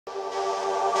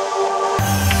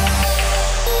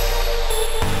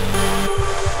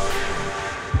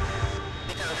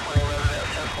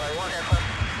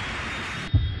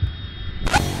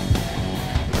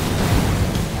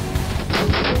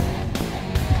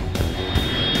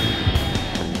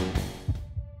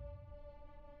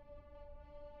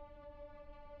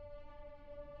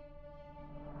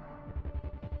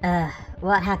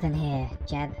What happened here,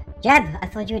 Jeb? Jeb, I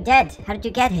thought you were dead. How did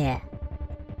you get here?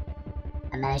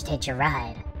 I managed to hitch a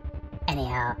ride.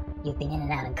 Anyhow, you've been in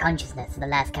and out of consciousness for the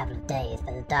last couple of days,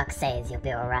 but the doc says you'll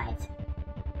be alright.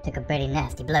 Took a pretty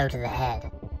nasty blow to the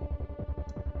head.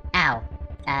 Ow.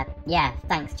 Yeah,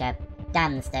 thanks, Jeb.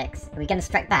 Damn the sticks. Are we gonna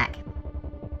strike back?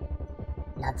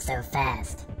 Not so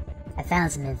fast. I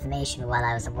found some information while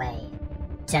I was away.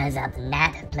 Turns out the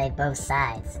Nat have played both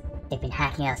sides. They've been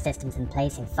hacking our systems and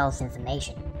placing false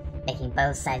information, making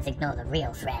both sides ignore the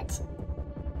real threat.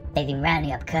 They've been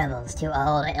rounding up Kerbals too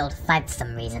ill to fight for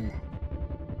some reason.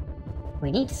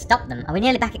 We need to stop them. Are we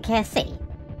nearly back at KSC?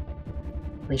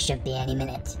 We should be any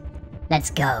minute. Let's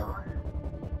go.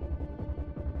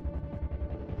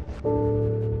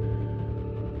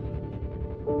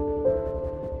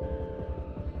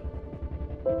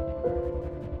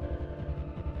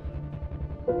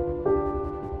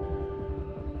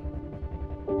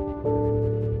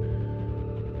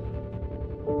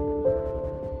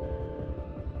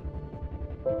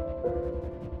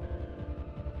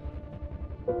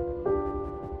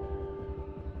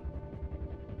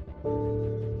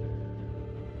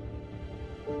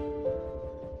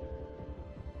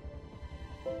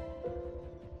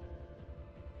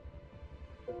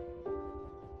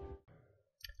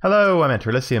 Hello, I'm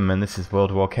EnterElysium, and this is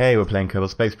World War K. We're playing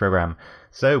Kerbal Space Program.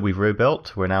 So, we've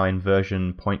rebuilt. We're now in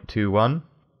version 0.21.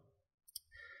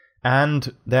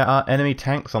 And there are enemy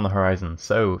tanks on the horizon,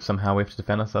 so somehow we have to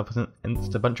defend ourselves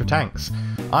against a bunch of tanks.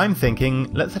 I'm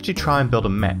thinking, let's actually try and build a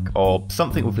mech, or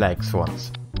something with legs for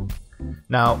once.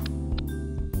 Now,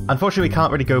 unfortunately we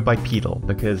can't really go bipedal,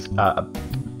 because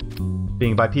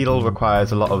being bipedal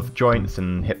requires a lot of joints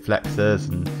and hip flexors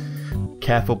and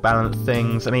careful balance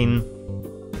things. I mean,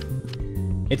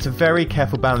 it's a very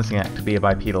careful balancing act to be a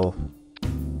bipedal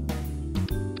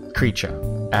creature,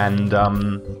 and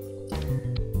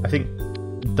I think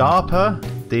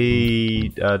DARPA, the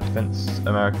Defense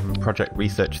American Project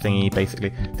Research thingy,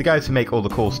 basically, the guys who make all the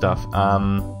cool stuff,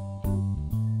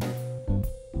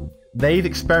 they've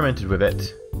experimented with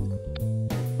it,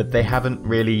 but they haven't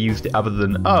really used it other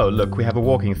than, oh look, we have a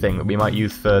walking thing that we might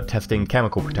use for testing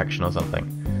chemical protection or something.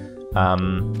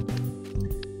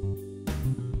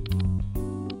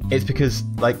 It's because,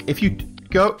 like, if you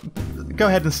go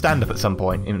ahead and stand up at some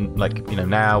point, in, like, you know,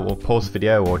 now, or pause the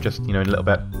video, or just, you know, in a little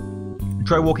bit,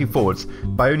 try walking forwards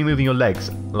by only moving your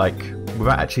legs, like,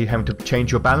 without actually having to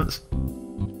change your balance.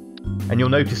 And you'll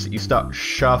notice that you start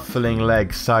shuffling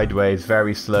legs sideways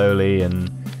very slowly,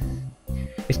 and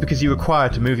it's because you require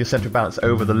to move your center of balance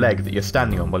over the leg that you're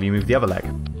standing on while you move the other leg.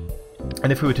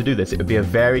 And if we were to do this, it would be a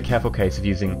very careful case of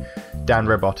using Dan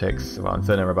Robotics, well,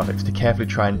 Inferno Robotics, to carefully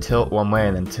try and tilt one way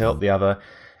and then tilt the other,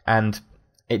 and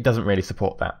it doesn't really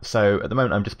support that. So at the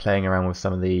moment I'm just playing around with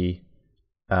some of the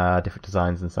different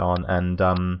designs and so on, and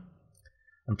I'm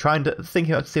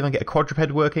thinking about to see if I can get a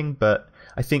quadruped working, but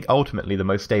I think ultimately the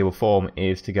most stable form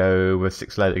is to go with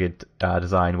six-legged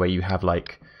design, where you have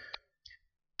like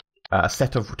a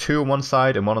set of two on one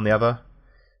side and one on the other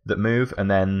that move, and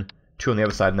then two on the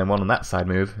other side and then one on that side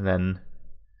move, and then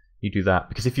you do that.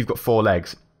 Because if you've got four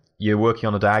legs, you're working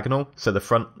on a diagonal, so the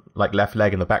front like left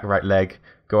leg and the back right leg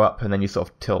go up, and then you sort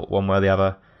of tilt one way or the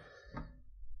other,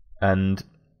 and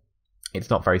it's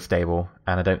not very stable,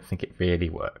 and I don't think it really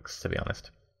works, to be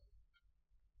honest.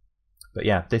 But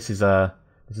yeah, this is a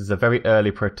very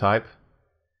early prototype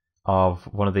of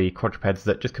one of the quadrupeds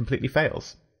that just completely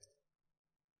fails.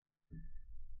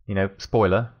 You know,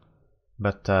 spoiler,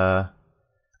 but I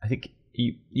think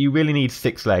you really need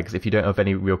six legs if you don't have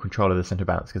any real control of the center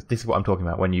balance, because this is what I'm talking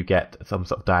about when you get some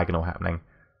sort of diagonal happening.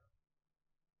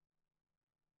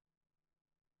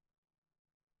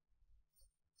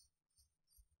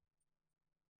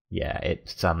 Yeah,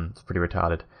 it's pretty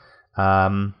retarded.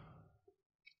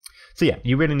 So yeah,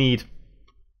 you really need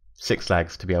six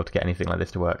legs to be able to get anything like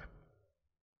this to work.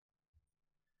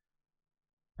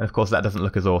 And of course that doesn't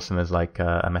look as awesome as like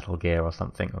a Metal Gear or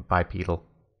something, or bipedal.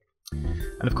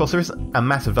 And of course there is a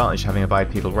massive advantage to having a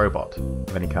bipedal robot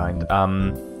of any kind.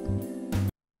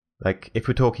 Like if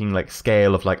we're talking like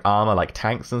scale of like armor, like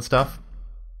tanks and stuff,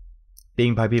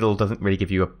 being bipedal doesn't really give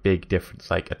you a big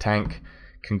difference. Like a tank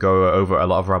can go over a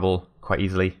lot of rubble quite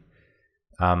easily.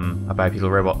 A bipedal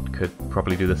robot could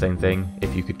probably do the same thing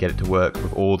if you could get it to work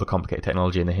with all the complicated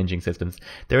technology and the hinging systems.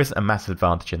 There is a massive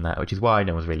advantage in that, which is why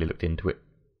no one's really looked into it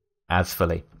as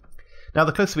fully. Now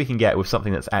the closer we can get with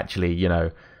something that's actually, you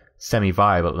know,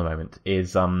 semi-viable at the moment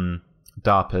is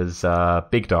DARPA's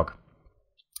Big Dog,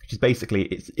 which is basically,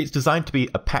 it's designed to be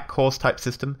a pack horse type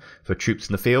system for troops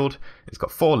in the field. It's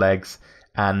got four legs,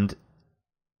 and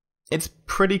it's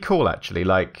pretty cool actually.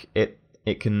 Like it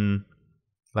can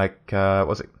like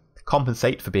what's it?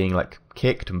 Compensate for being like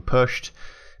kicked and pushed.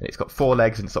 And it's got 4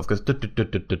 legs and it sort of goes duh, duh, duh,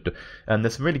 duh, duh, duh. And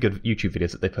there's some really good YouTube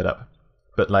videos that they put up.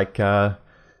 But like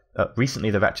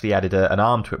recently they've actually added an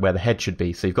arm to it where the head should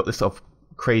be. So you've got this sort of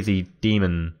crazy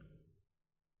demon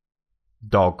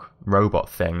dog robot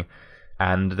thing,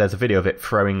 and there's a video of it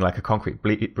throwing like a concrete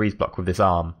breeze block with this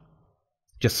arm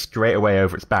just straight away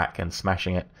over its back and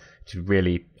smashing it. Which is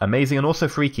really amazing and also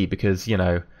freaky because, you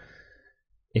know,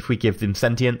 if we give them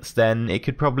sentience, then it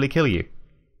could probably kill you.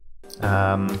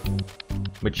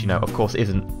 Which, you know, of course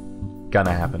isn't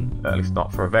gonna happen, at least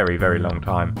not for a very, very long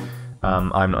time.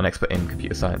 I'm not an expert in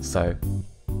computer science, so,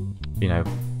 you know,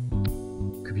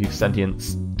 computer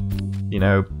sentience, you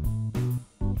know,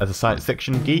 as a science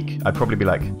fiction geek, I'd probably be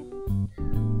like,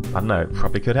 I don't know,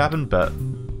 probably could happen, but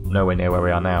nowhere near where we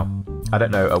are now. I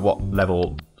don't know at what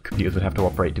level computers would have to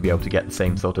operate to be able to get the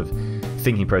same sort of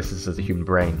thinking process as a human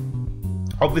brain.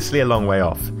 Obviously a long way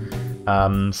off,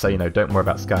 so, you know, don't worry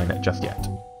about Skynet just yet.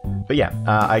 But yeah,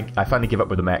 I finally give up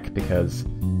with the mech because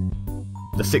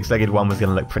the 6-legged one was going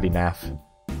to look pretty naff.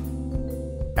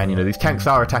 And, you know, these tanks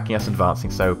are attacking us and advancing,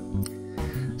 so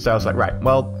I was like, right,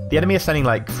 well, the enemy is sending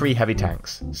like 3 heavy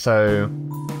tanks, so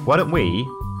why don't we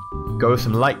go with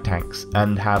some light tanks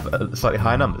and have slightly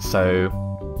higher numbers? So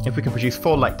if we can produce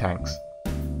 4 light tanks,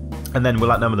 and then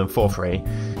we'll outnumber them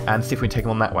 4-3, and see if we can take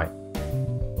them on that way.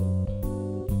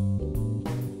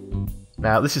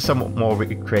 Now, this is somewhat more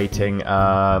recreating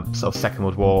sort of Second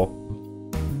World War,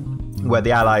 where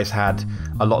the Allies had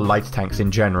a lot of lighter tanks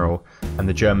in general, and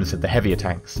the Germans had the heavier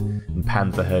tanks, and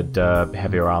Panzer had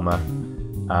heavier armour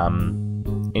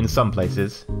in some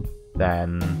places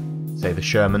than, say, the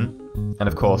Sherman, and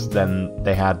of course then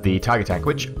they had the Tiger tank,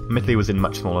 which admittedly was in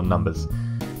much smaller numbers,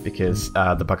 because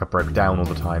the bugger broke down all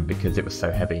the time because it was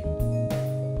so heavy.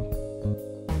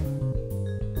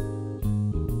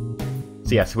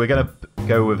 So yes, we're going to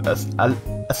go with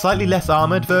a slightly less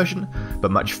armoured version,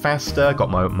 but much faster, got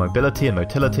more mobility and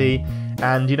motility,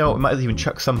 and you know, we might even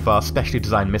chuck some of our specially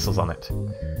designed missiles on it.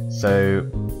 So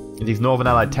these Northern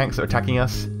Allied tanks that are attacking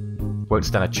us won't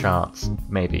stand a chance,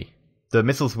 maybe. The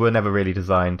missiles were never really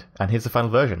designed, and here's the final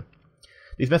version.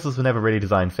 These missiles were never really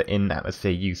designed for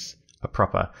in-atmosphere use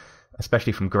proper,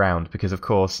 especially from ground, because of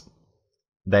course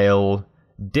they'll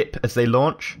dip as they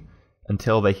launch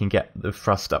until they can get the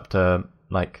thrust up to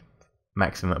like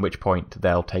maximum, at which point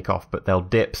they'll take off, but they'll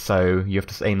dip, so you have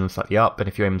to aim them slightly up, and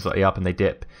if you aim them slightly up and they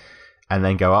dip and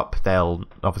then go up, they'll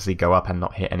obviously go up and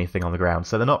not hit anything on the ground,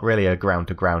 so they're not really a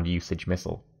ground-to-ground usage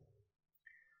missile.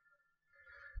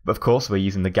 But of course we're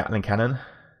using the Gatling cannon,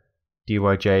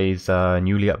 DYJ's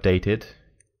newly updated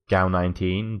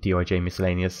GAU-19 DYJ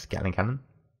miscellaneous Gatling cannon.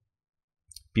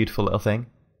 Beautiful little thing.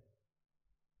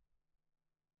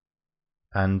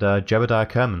 And Jebediah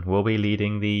Kerman will be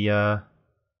leading the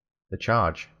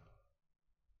charge.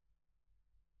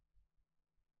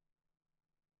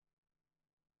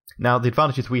 Now, the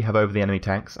advantages we have over the enemy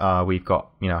tanks are we've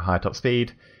got, you know, higher top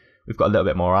speed, we've got a little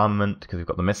bit more armament because we've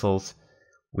got the missiles,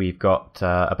 we've got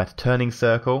a better turning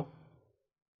circle.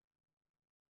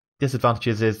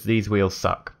 Disadvantages is these wheels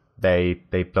suck. They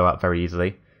blow out very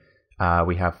easily.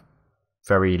 We have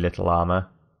very little armor.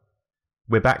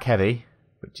 We're back heavy,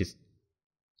 which is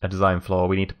a design flaw.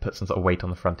 We need to put some sort of weight on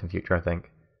the front in future, I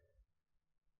think.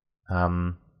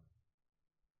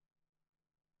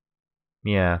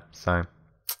 Yeah, so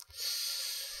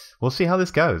we'll see how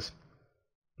this goes.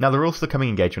 Now, the rules for the coming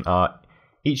engagement are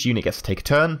each unit gets to take a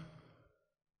turn.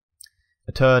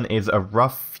 A turn is a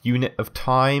rough unit of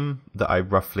time that I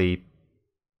roughly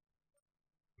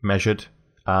measured.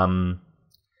 And,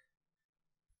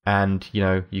 you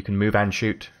know, you can move and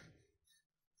shoot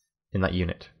in that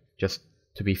unit, just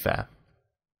to be fair.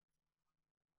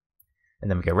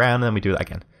 And then we go around and then we do that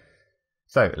again.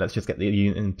 So, let's just get the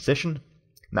unit in position.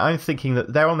 Now, I'm thinking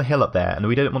that they're on the hill up there, and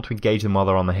we don't want to engage them while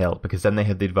they're on the hill, because then they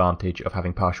have the advantage of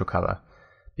having partial cover,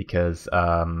 because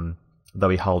they'll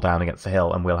be hull down against the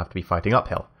hill, and we'll have to be fighting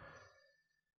uphill.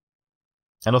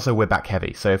 And also, we're back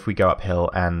heavy, so if we go uphill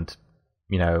and,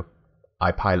 you know,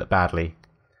 I pilot badly,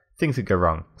 things could go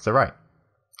wrong. So, right.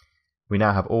 We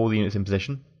now have all the units in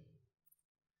position.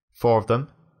 4 of them.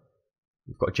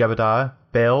 We've got Jebediah,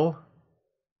 Bill.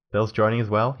 Bill's joining as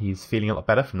well. He's feeling a lot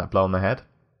better from that blow on the head.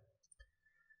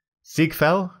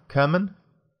 Siegfell Kerman,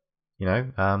 you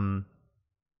know,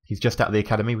 he's just out of the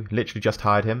academy. We literally just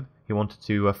hired him. He wanted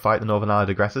to fight the Northern Allied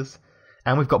aggressors.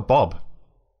 And we've got Bob,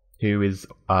 who is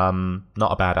not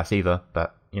a badass either,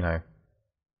 but, you know,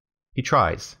 he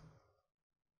tries.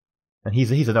 And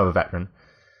he's another veteran.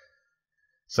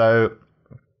 So,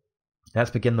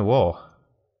 let's begin the war.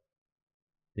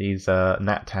 These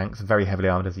Nat tanks are very heavily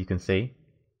armoured, as you can see.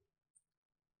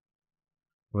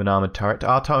 with an armoured turret.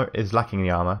 Our turret is lacking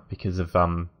the armour because of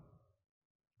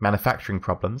manufacturing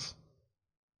problems.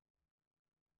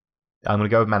 I'm going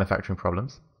to go with manufacturing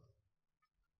problems.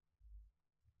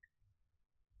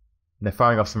 They're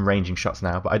firing off some ranging shots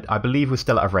now, but I believe we're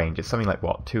still out of range. It's something like,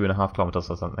 what, 2.5 kilometers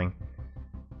or something.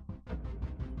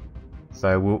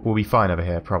 So we'll be fine over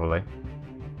here, probably.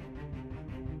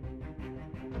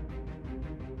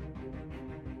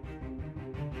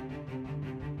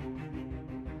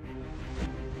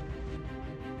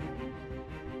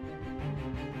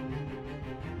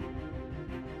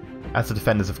 As the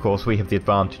defenders, of course, we have the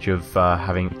advantage of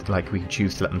having, like, we can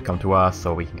choose to let them come to us,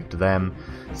 or we can go to them.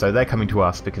 So they're coming to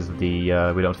us because of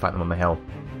the, we don't fight them on the hill.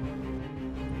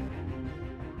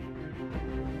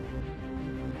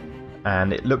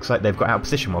 And it looks like they've got out of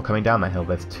position while coming down that hill.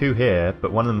 There's two here,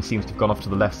 but one of them seems to have gone off to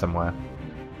the left somewhere.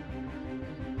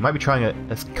 Might be trying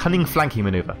a cunning flanking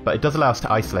maneuver, but it does allow us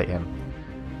to isolate him.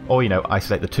 Or, you know,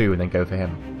 isolate the two and then go for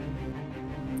him.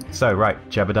 So, right,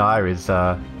 Jebediah is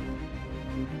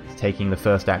taking the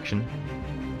first action.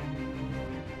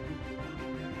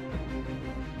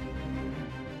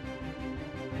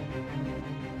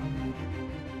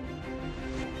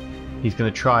 He's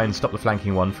going to try and stop the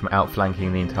flanking one from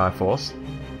outflanking the entire force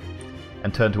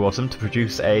and turn towards them to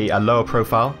produce a lower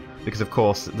profile, because of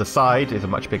course the side is a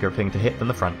much bigger thing to hit than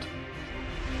the front.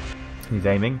 He's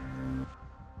aiming.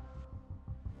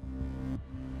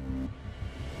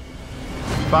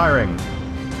 Firing!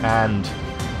 And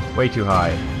way too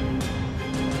high.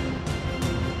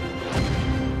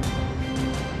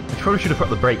 I probably should have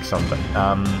put the brakes on, but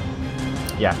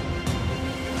yeah.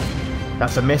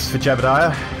 That's a miss for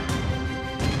Jebediah.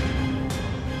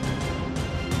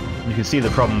 You can see the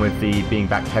problem with the being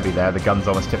back heavy there. The gun's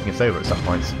almost tipping us over at some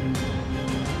points.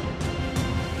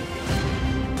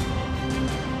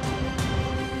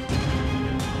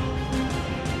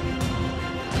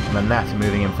 And then that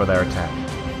moving in for their attack.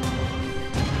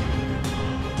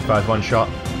 He fires one shot.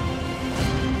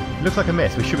 Looks like a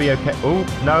miss. We should be okay. Oh,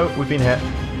 no, we've been hit.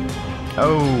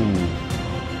 Oh.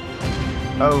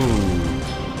 Oh.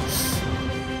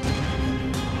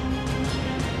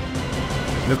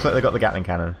 Looks like they got the Gatling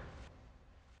cannon.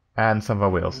 And some of our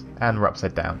wheels. And we're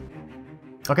upside down.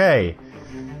 Okay.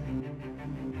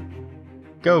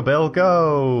 Go, Bill,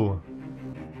 go!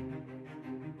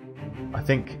 I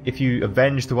think if you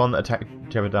avenge the one that attacked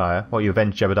Jebediah, well, you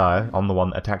avenge Jebediah on the one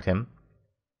that attacked him,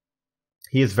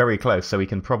 he is very close, so we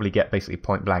can probably get basically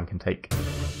point blank and take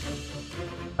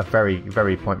a very,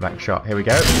 very point blank shot. Here we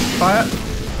go. Fire!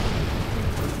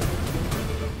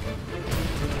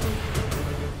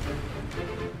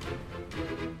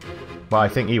 Well, I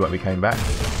think he won't be coming back.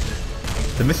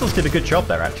 The missiles did a good job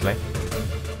there, actually.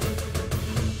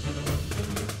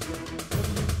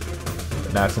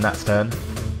 But now it's the Gnat's turn.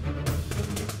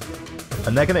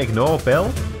 And they're going to ignore Bill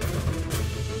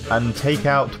and take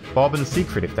out Bob and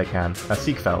Siegfried if they can.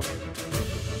 Siegfeld.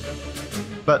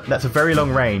 But that's a very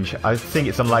long range. I think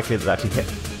it's unlikely that they actually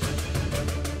hit.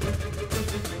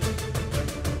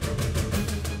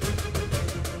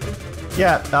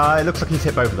 Yeah, it looks like he's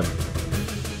hit both of them.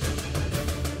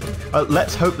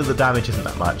 Let's hope that the damage isn't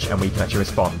that much and we can actually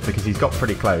respond, because he's got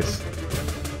pretty close.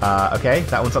 Okay,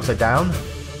 that one's upside down.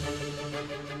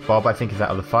 Bob, I think, is out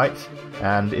of the fight.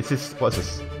 And is this... what's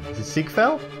this? Is this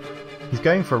Siegfeld? He's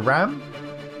going for a ram?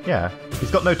 Yeah.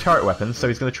 He's got no turret weapons, so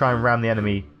he's going to try and ram the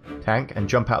enemy tank and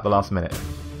jump out at the last minute.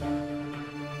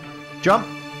 Jump!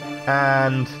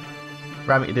 And...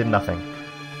 ram it did nothing.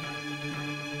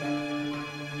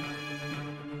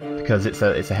 Because it's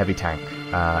a heavy tank,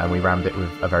 and we rammed it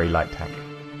with a very light tank.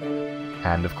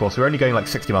 And of course we're only going like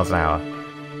 60 miles an hour.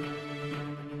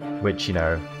 Which, you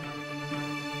know,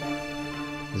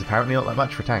 is apparently not that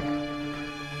much for a tank.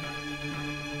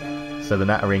 So the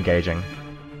Gnat are engaging.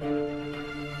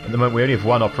 At the moment we only have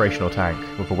one operational tank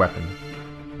with a weapon,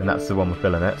 and that's the one with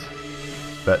Bill in it.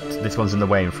 But this one's in the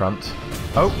way in front.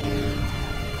 Oh!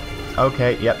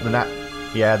 Okay, yep, the Gnat...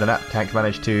 yeah, the Gnat tank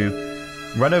managed to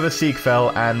run over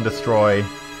Siegfeld and destroy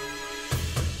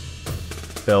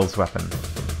Bill's weapon.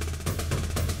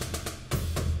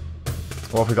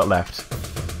 What have we got left?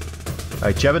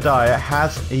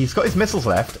 Jebediah he's got his missiles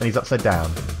left and he's upside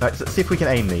down. Right, let's see if we can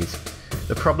aim these.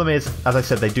 The problem is, as I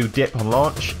said, they do dip on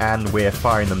launch and we're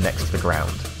firing them next to the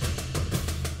ground.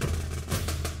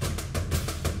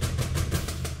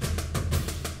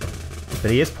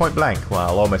 But he is point blank,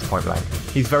 well, almost point blank.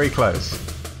 He's very close.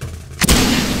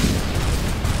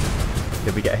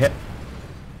 Did we get a hit?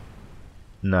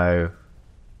 No.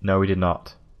 No, we did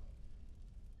not.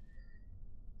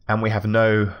 And we have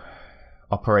no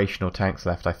operational tanks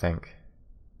left, I think.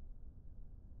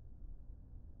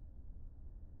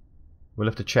 We'll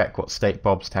have to check what state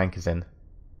Bob's tank is in.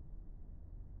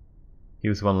 He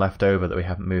was the one left over that we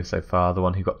haven't moved so far, the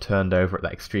one who got turned over at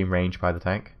that extreme range by the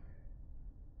tank.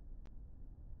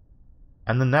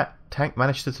 And then that tank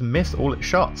managed to miss all its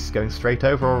shots, going straight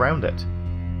over or around it.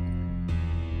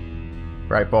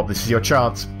 Right, Bob, this is your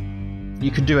chance.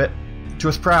 You can do it. Do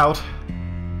us proud.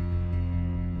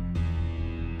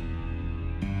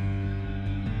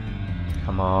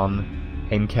 Come on.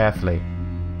 Aim carefully.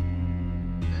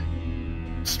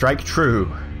 Strike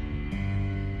true.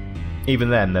 Even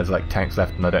then, there's like tanks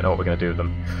left and I don't know what we're going to do with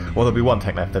them. Well, there'll be one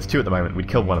tank left. There's two at the moment. We'd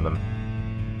kill one of them.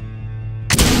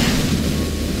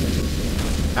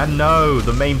 And no!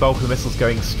 The main bulk of the missile's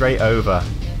going straight over.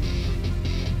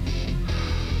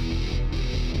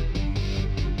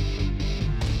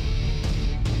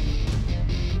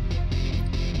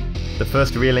 The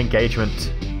first real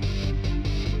engagement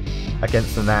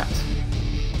against the Nat.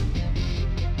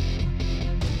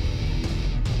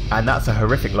 And that's a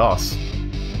horrific loss.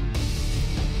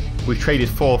 We've traded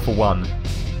 4 for 1.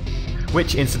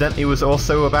 Which, incidentally, was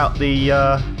also about the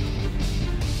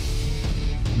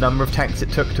number of tanks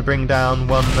it took to bring down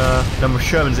one... number of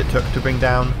Shermans it took to bring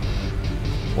down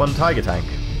one Tiger tank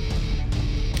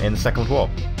in the Second War.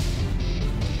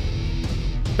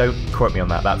 Don't quote me on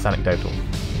that, that's anecdotal.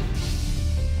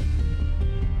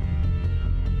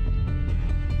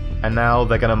 And now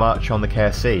they're going to march on the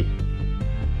KSC.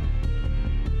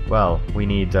 Well, we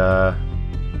need to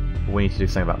do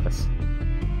something about this.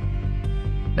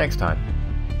 Next time.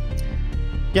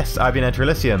 Yes, I've been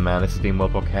EnterElysium, and this has been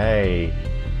World War K.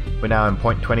 We're now in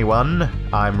point 21.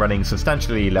 I'm running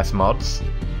substantially less mods.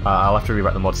 I'll have to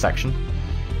rewrite the mod section.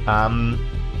 And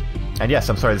yes,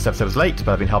 I'm sorry this episode was late,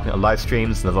 but I've been helping on live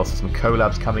streams, and there's also some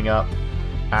collabs coming up,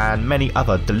 and many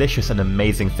other delicious and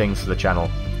amazing things for the channel.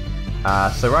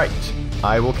 So right,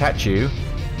 I will catch you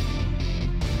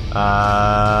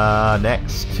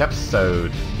next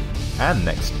episode and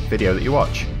next video that you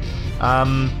watch.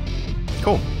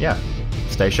 Cool, yeah.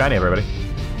 Stay shiny, everybody.